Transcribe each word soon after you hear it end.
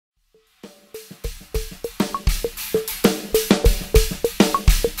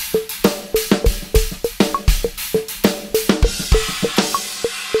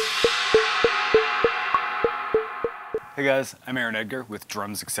guys, I'm Aaron Edgar with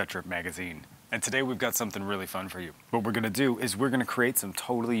Drums Etc. magazine, and today we've got something really fun for you. What we're going to do is we're going to create some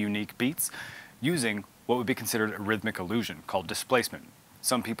totally unique beats using what would be considered a rhythmic illusion called displacement.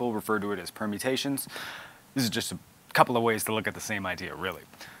 Some people refer to it as permutations. This is just a couple of ways to look at the same idea, really.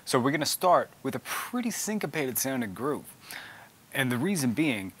 So we're going to start with a pretty syncopated sounding groove. And the reason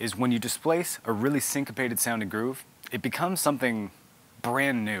being is when you displace a really syncopated sounding groove, it becomes something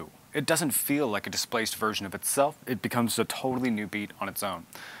brand new. It doesn't feel like a displaced version of itself. It becomes a totally new beat on its own.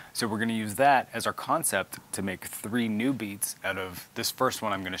 So we're going to use that as our concept to make 3 new beats out of this first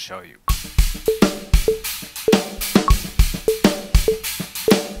one I'm going to show you.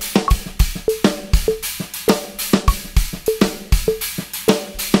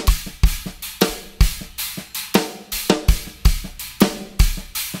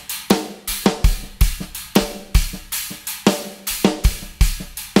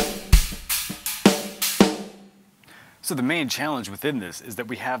 So the main challenge within this is that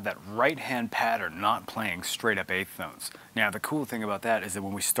we have that right-hand pattern not playing straight up eighth notes. Now the cool thing about that is that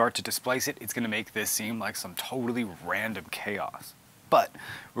when we start to displace it, it's going to make this seem like some totally random chaos. But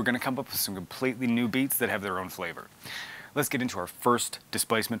we're going to come up with some completely new beats that have their own flavor. Let's get into our first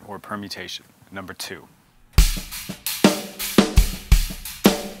displacement or permutation, number 2.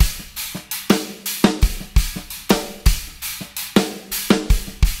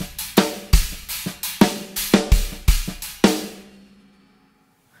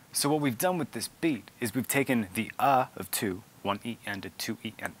 So what we've done with this beat is we've taken the of 2, 1 E and a 2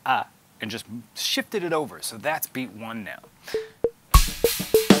 E and and just shifted it over. So that's beat 1 now.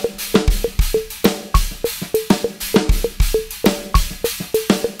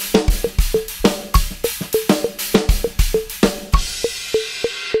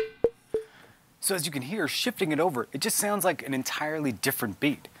 So as you can hear, shifting it over, it just sounds like an entirely different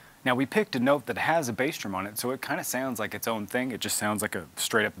beat. Now we picked a note that has a bass drum on it, so it kind of sounds like its own thing. It just sounds like a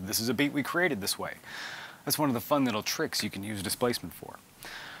straight up, this is a beat we created this way. That's one of the fun little tricks you can use displacement for.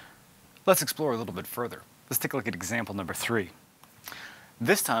 Let's explore a little bit further. Let's take a look at example number 3.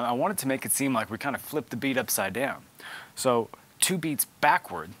 This time I wanted to make it seem like we kind of flipped the beat upside down. So 2 beats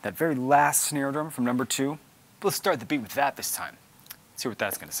backward, that very last snare drum from number 2, let's start the beat with that this time. See what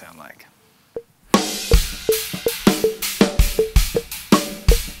that's going to sound like.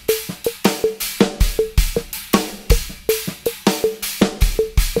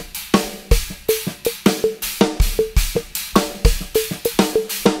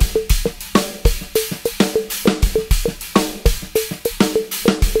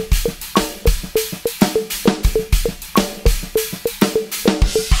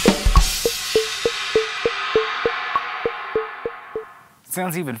 It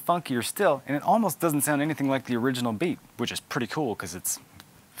sounds even funkier still, and it almost doesn't sound anything like the original beat, which is pretty cool because it's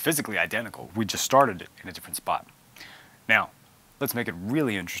physically identical. We just started it in a different spot. Now, let's make it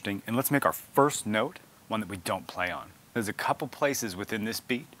really interesting, and let's make our first note one that we don't play on. There's a couple places within this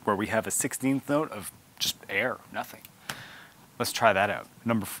beat where we have a 16th note of just air, nothing. Let's try that out.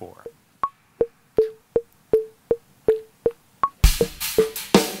 Number 4.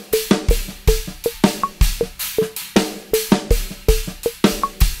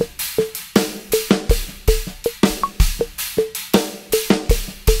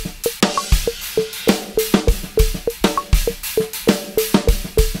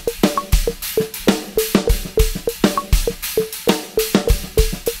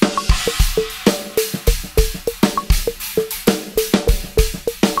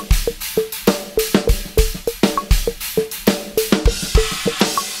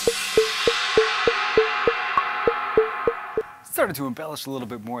 Started to embellish a little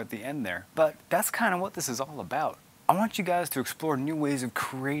bit more at the end there, but that's kind of what this is all about. I want you guys to explore new ways of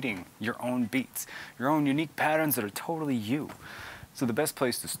creating your own beats, your own unique patterns that are totally you. So the best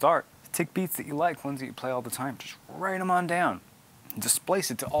place to start is take beats that you like, ones that you play all the time, just write them on down and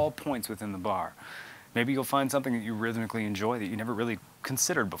displace it to all points within the bar. Maybe you'll find something that you rhythmically enjoy that you never really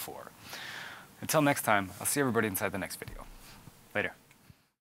considered before. Until next time, I'll see everybody inside the next video. Later.